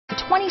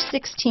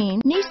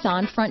2016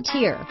 Nissan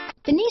Frontier.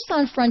 The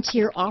Nissan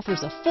Frontier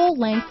offers a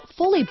full-length,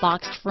 fully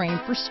boxed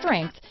frame for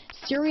strength,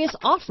 serious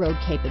off-road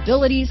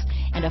capabilities,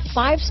 and a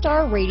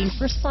 5-star rating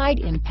for side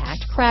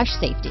impact crash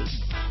safety.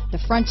 The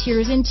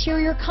Frontier's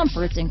interior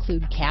comforts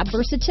include cab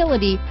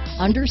versatility,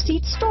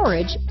 under-seat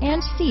storage,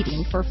 and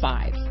seating for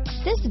 5.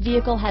 This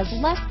vehicle has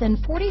less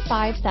than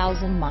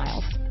 45,000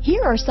 miles.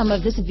 Here are some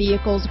of this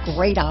vehicle's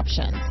great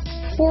options: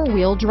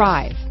 4-wheel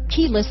drive,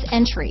 keyless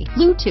entry,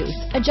 Bluetooth,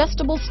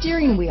 adjustable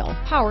steering wheel,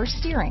 power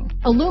steering,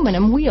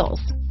 aluminum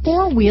wheels,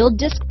 4-wheel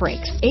disc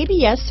brakes,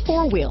 ABS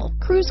 4-wheel,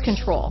 cruise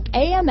control,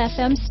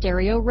 AM/FM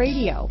stereo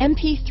radio,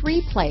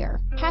 MP3 player,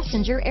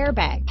 passenger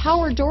airbag,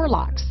 power door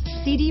locks,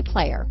 CD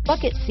player,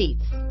 bucket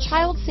seats,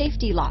 child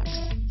safety locks,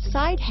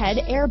 side head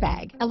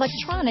airbag,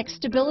 electronic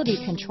stability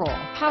control,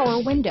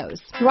 power windows.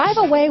 Drive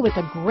away with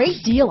a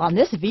great deal on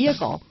this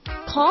vehicle.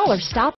 Call or stop